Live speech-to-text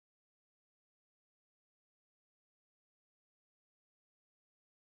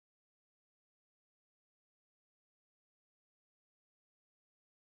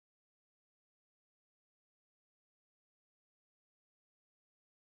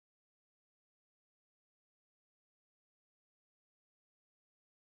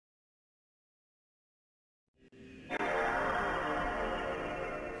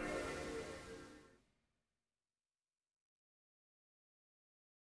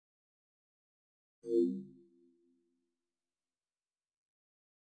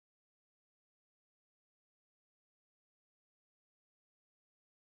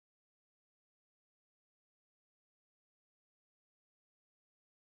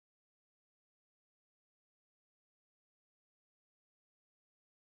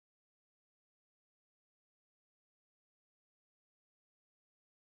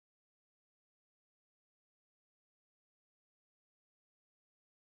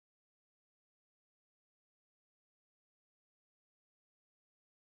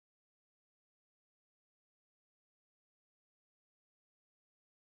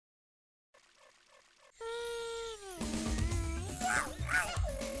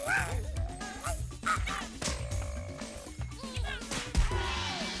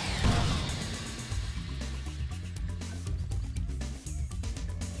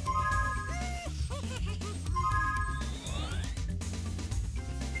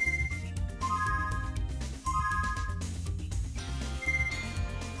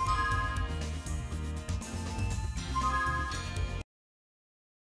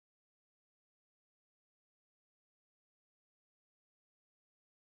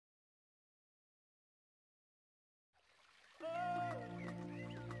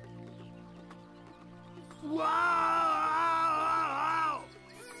Wow!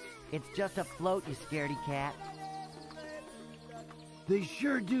 It's just a float, you scaredy cat. They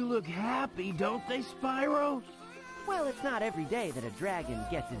sure do look happy, don't they, Spyro? Well, it's not every day that a dragon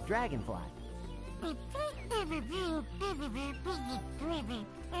gets his dragonfly.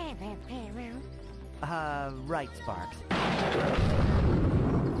 Right, Sparks.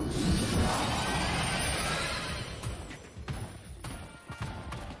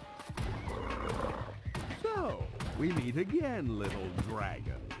 So, we meet again, little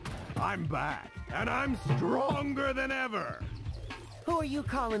dragon. I'm back, and I'm stronger than ever. Who are you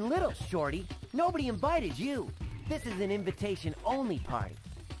calling little, Shorty? Nobody invited you. This is an invitation-only party.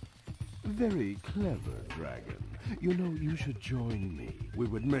 Very clever, dragon. You know, you should join me. We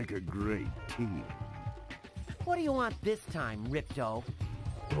would make a great team. What do you want this time, Ripto?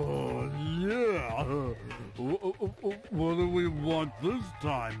 Oh, yeah. What do we want this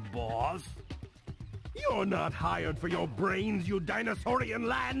time, boss? You're not hired for your brains, you dinosaurian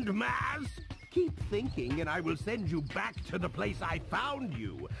landmass! Keep thinking and I will send you back to the place I found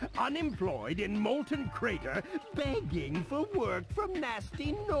you, unemployed in Molten Crater, begging for work from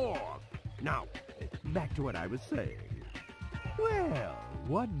nasty North. Now, back to what I was saying. Well,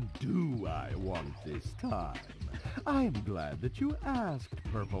 what do I want this time? I'm glad that you asked,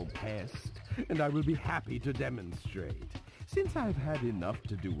 Purple Pest, and I will be happy to demonstrate. Since I've had enough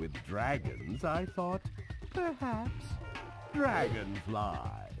to do with dragons, I thought, perhaps,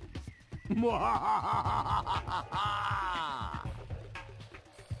 dragonflies.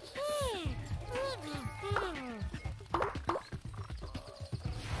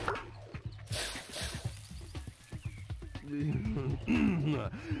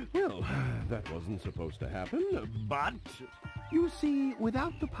 Well, that wasn't supposed to happen, but... You see,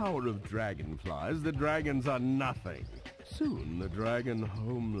 without the power of dragonflies, the dragons are nothing. Soon the dragon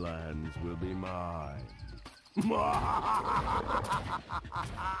homelands will be mine.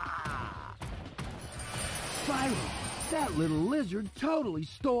 Spyro, that little lizard totally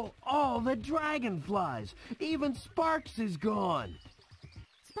stole all the dragonflies. Even Sparks is gone.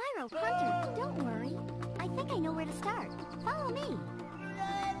 Spyro, Hunter, don't worry. I think I know where to start. Follow me.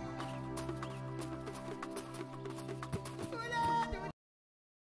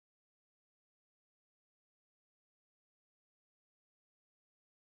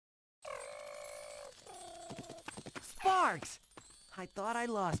 Sparks! I thought I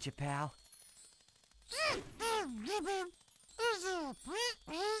lost you, pal.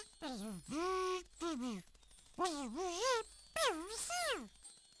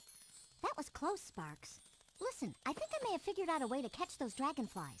 That was close, Sparks. Listen, I think I may have figured out a way to catch those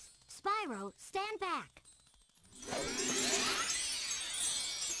dragonflies. Spyro, stand back.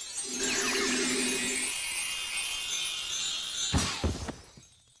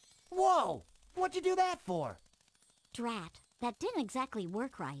 Whoa! What'd you do that for? Drat, that didn't exactly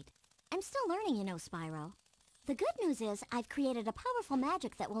work right. I'm still learning, you know, Spyro. The good news is I've created a powerful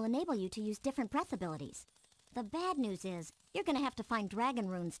magic that will enable you to use different breath abilities. The bad news is you're going to have to find dragon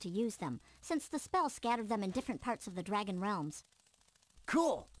runes to use them, since the spell scattered them in different parts of the dragon realms.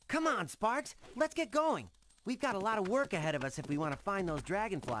 Cool! Come on, Sparks! Let's get going! We've got a lot of work ahead of us if we want to find those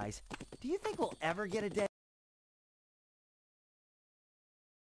dragonflies. Do you think we'll ever get a day?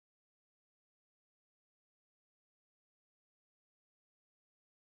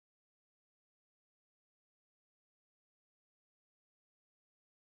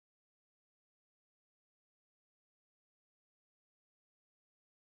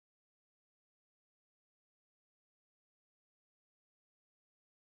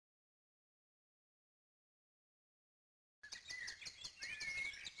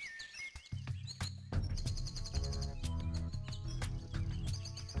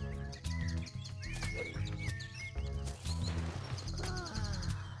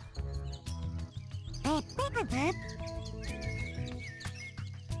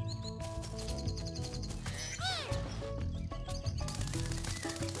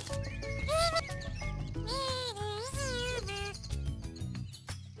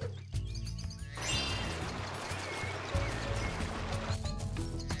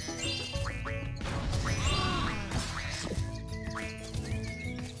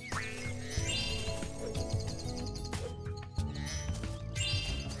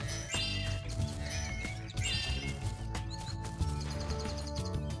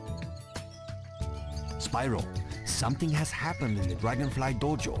 Spyro, something has happened in the Dragonfly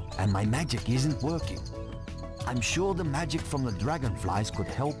dojo, and my magic isn't working. I'm sure the magic from the dragonflies could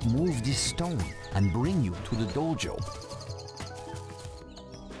help move this stone and bring you to the dojo.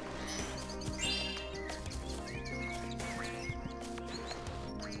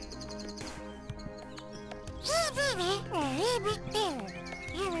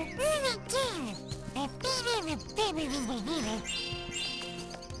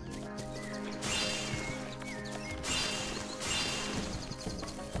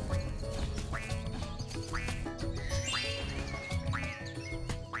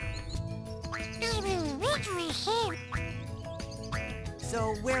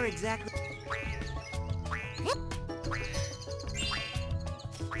 So where exactly?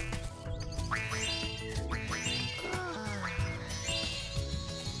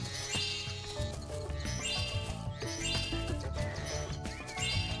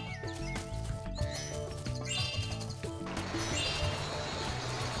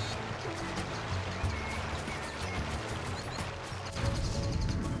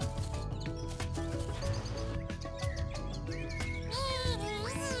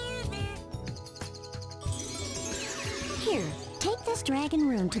 Here, take this dragon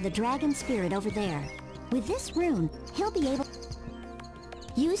rune to the dragon spirit over there. With this rune, he'll be able...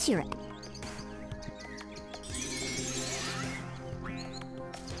 Use your...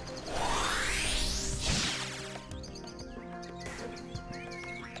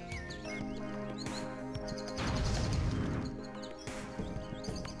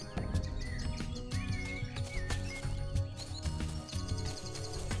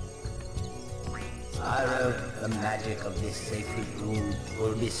 Spyro, the magic of this sacred rune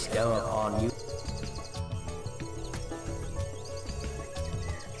will bestow upon you.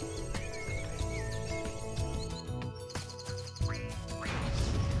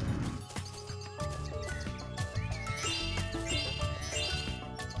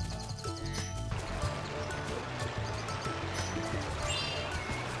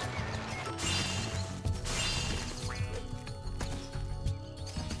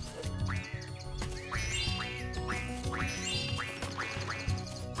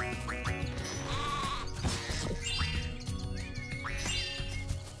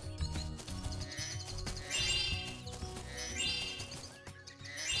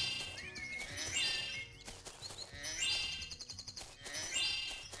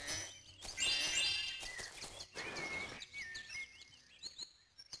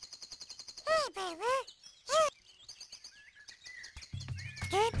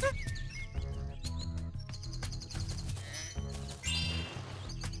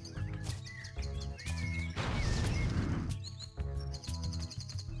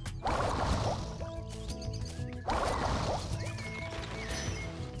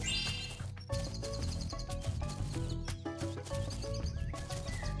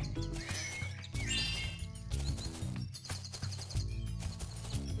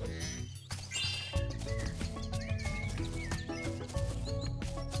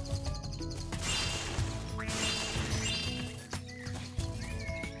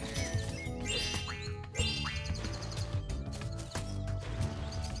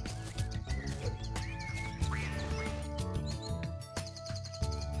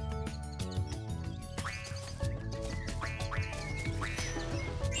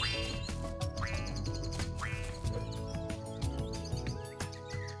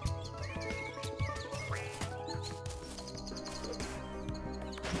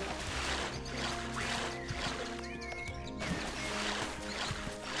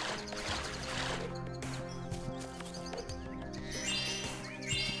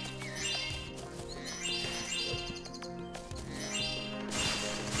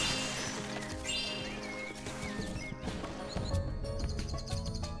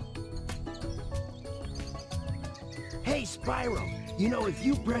 Hey, Spyro, you know, if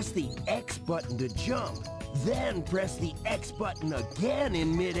you press the X button to jump, then press the X button again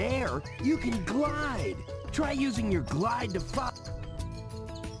in midair, you can glide. Try using your glide to follow.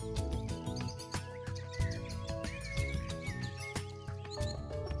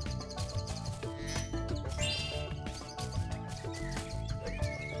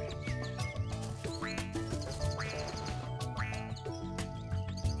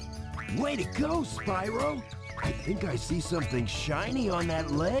 Way to go, Spyro! I think I see something shiny on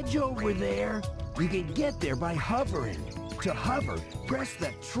that ledge over there. You can get there by hovering. To hover, press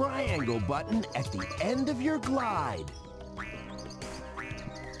the triangle button at the end of your glide.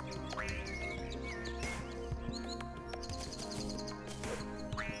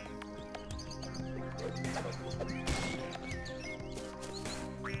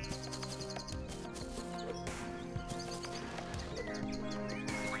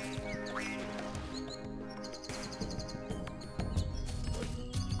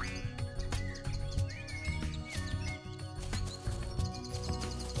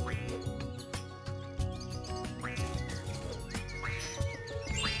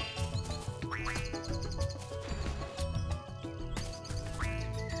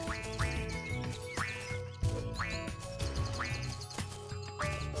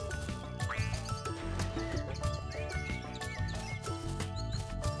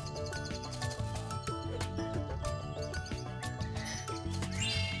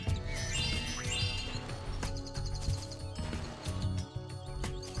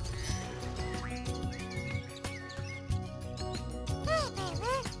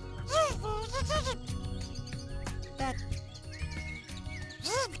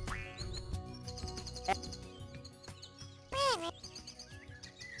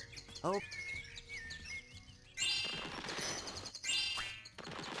 Oh.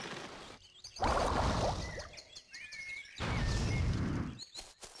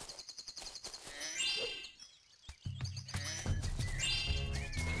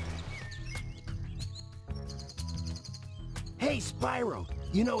 Hey, Spyro,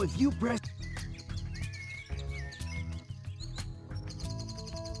 you know, if you press...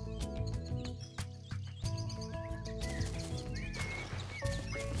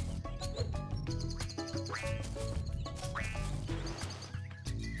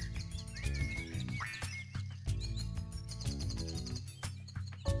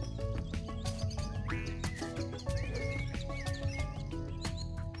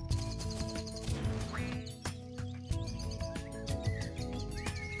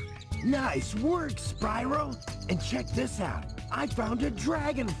 Nice work, Spyro! And check this out. I found a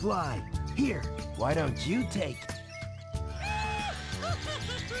Dragonfly. Here, why don't you take...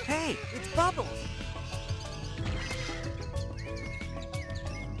 Hey, it's Bubbles!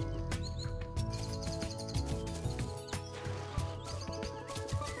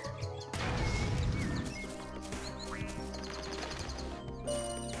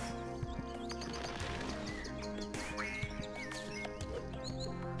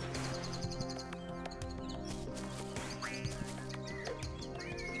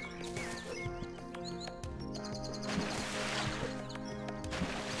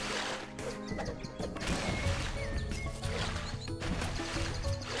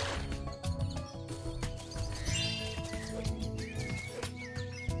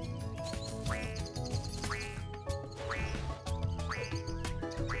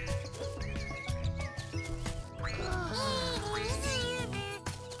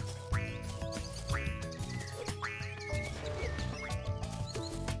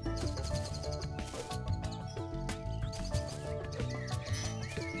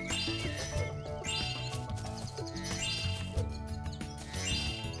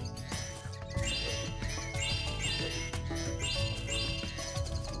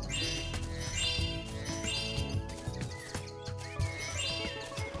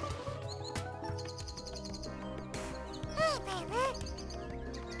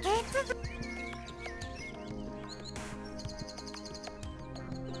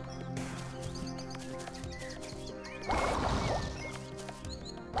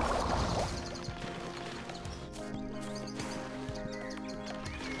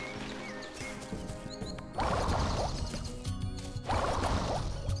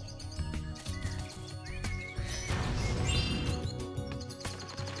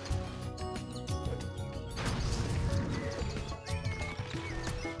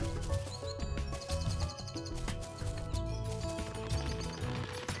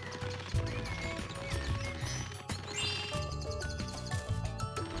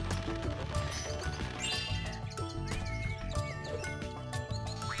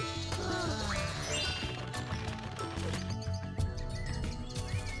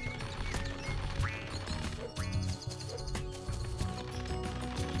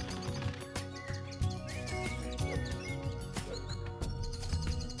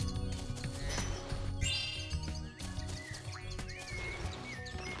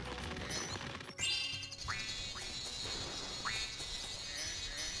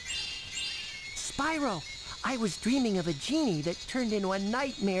 Spyro, I was dreaming of a genie that turned into a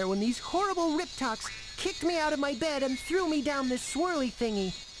nightmare when these horrible Riptocs kicked me out of my bed and threw me down this swirly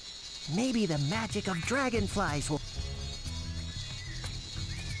thingy. Maybe the magic of dragonflies will...